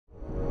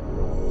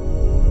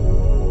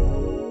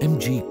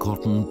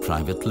Cotton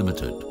Private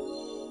Limited.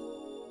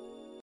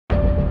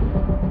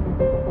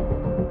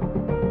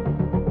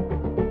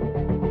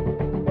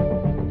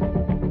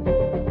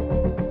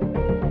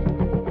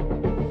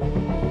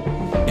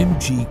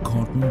 M.G.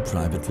 Cotton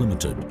Private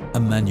Limited, a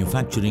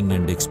manufacturing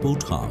and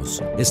export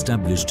house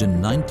established in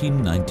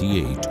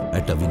 1998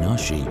 at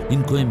AVINASHI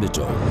in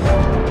Coimbatore.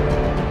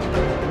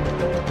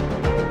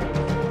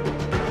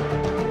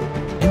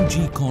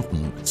 M.G.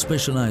 Cotton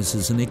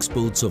specializes in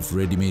exports of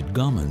ready-made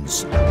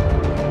garments,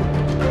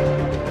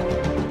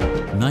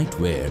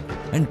 nightwear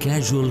and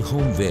casual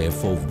homewear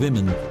for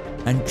women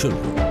and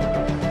children.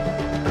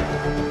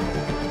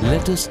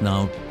 Let us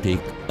now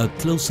take a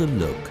closer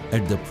look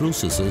at the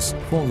processes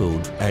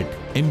followed at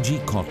M.G.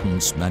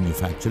 Cotton's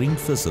manufacturing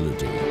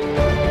facility.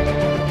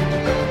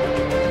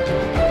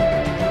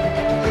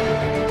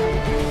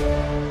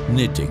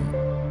 Knitting.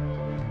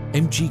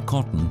 M.G.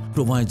 Cotton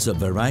provides a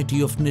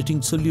variety of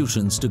knitting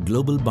solutions to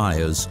global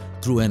buyers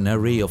through an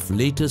array of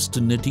latest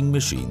knitting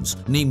machines,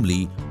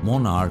 namely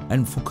Monarch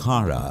and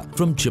Fukuhara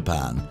from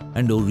Japan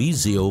and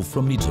Orizio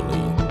from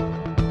Italy.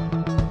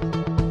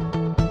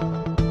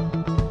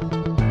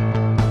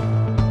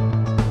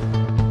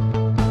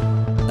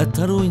 A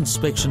thorough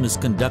inspection is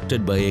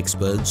conducted by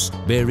experts,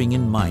 bearing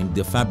in mind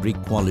the fabric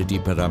quality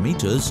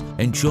parameters,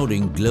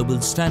 ensuring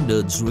global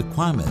standards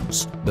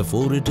requirements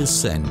before it is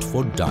sent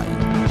for dyeing.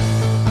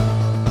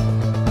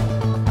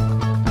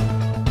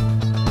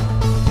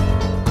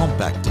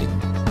 Compacting.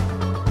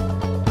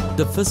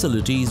 The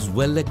facility is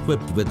well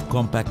equipped with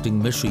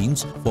compacting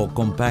machines for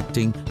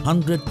compacting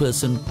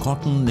 100%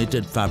 cotton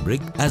knitted fabric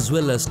as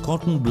well as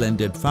cotton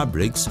blended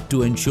fabrics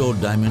to ensure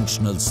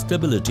dimensional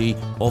stability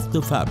of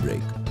the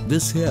fabric.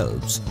 This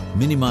helps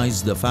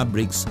minimize the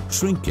fabric's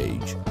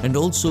shrinkage and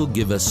also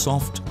give a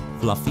soft,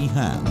 fluffy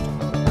hand.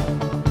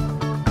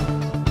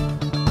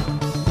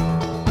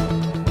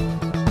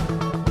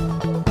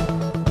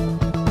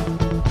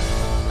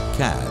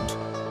 CAD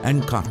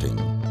and cutting.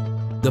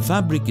 The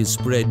fabric is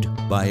spread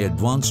by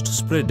advanced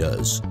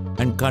spreaders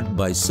and cut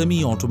by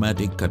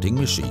semi-automatic cutting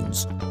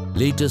machines.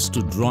 Latest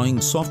drawing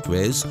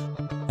softwares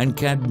and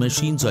CAD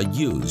machines are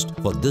used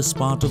for this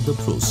part of the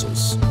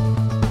process.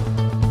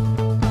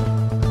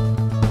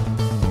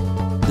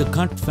 The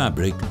cut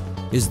fabric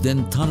is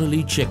then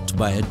thoroughly checked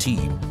by a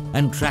team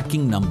and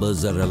tracking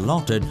numbers are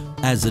allotted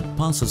as it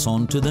passes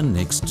on to the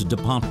next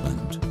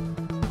department.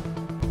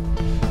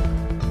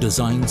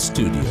 Design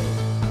Studio.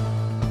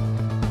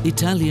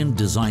 Italian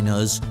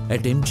designers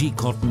at M.G.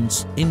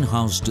 Cotton's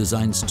in-house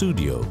design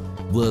studio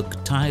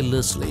work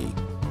tirelessly,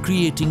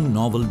 creating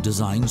novel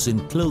designs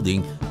in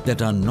clothing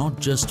that are not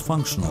just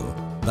functional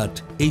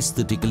but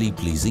aesthetically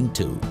pleasing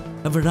too.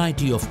 A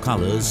variety of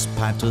colors,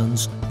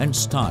 patterns and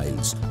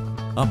styles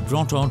are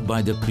brought out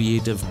by the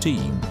creative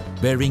team,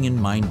 bearing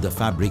in mind the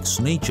fabric's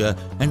nature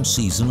and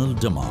seasonal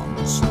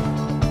demands.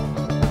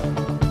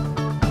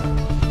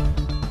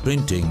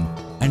 Printing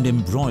and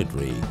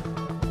embroidery.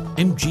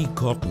 M.G.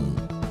 Cotton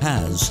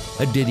has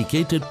a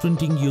dedicated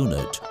printing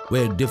unit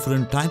where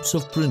different types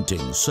of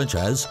printing such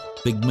as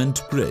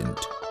pigment print,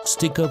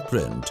 sticker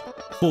print,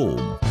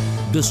 foam,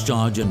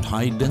 discharge and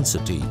high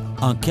density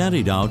are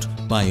carried out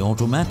by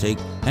automatic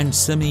and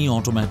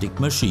semi-automatic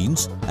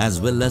machines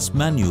as well as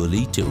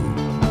manually too.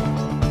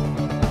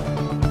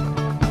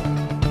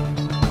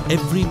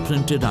 Every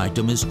printed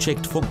item is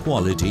checked for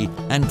quality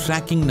and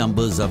tracking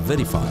numbers are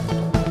verified.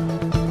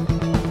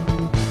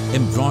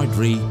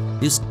 Embroidery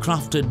is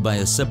crafted by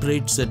a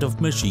separate set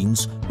of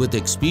machines with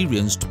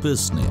experienced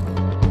personnel.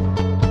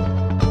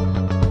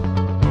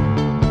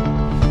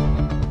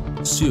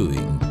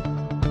 Sewing.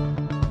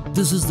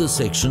 This is the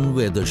section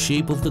where the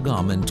shape of the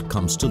garment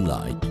comes to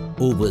light.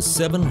 Over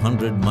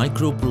 700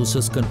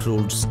 microprocess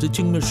controlled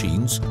stitching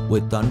machines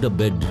with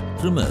underbed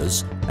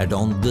trimmers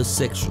adorn this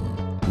section,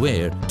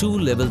 where 2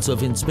 levels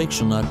of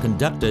inspection are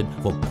conducted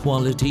for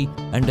quality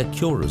and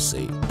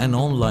accuracy. An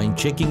online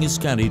checking is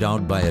carried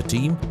out by a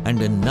team and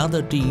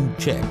another team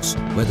checks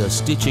whether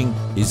stitching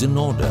is in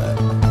order.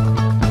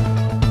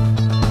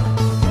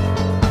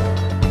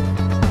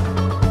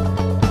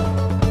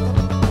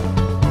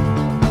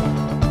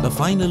 A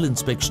final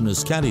inspection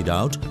is carried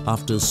out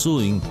after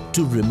sewing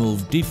to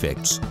remove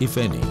defects, if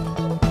any.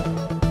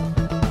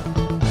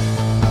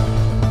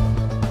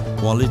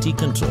 Quality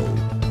control.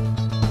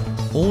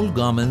 All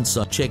garments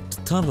are checked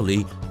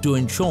thoroughly to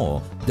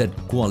ensure that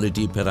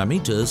quality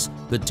parameters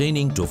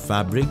pertaining to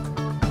fabric,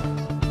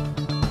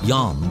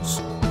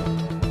 yarns,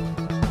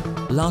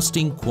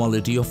 lasting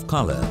quality of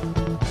color,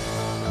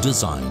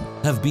 design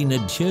have been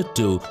adhered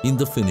to in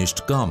the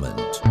finished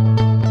garment.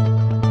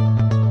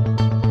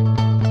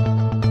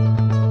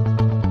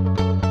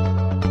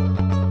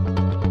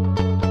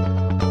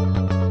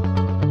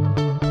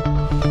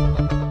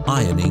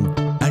 Ironing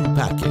and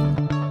packing.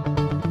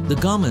 The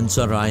garments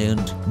are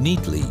ironed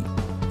neatly.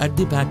 At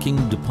the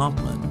packing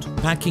department,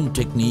 packing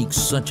techniques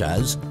such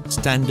as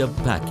stand-up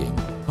packing,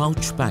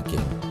 pouch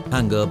packing,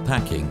 hanger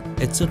packing,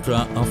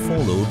 etc. are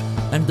followed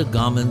and the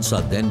garments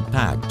are then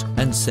packed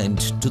and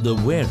sent to the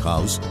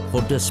warehouse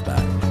for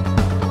dispatch.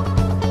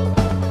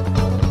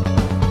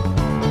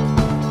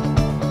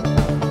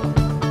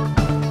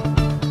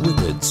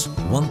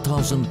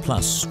 1,000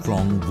 plus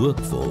strong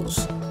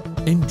workforce,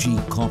 MG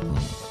Cotton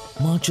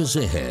marches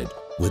ahead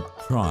with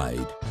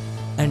pride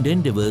and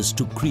endeavors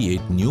to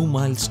create new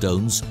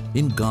milestones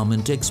in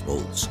garment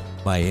exports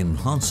by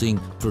enhancing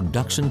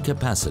production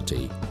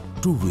capacity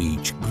to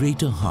reach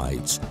greater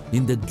heights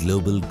in the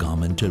global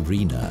garment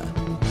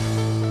arena.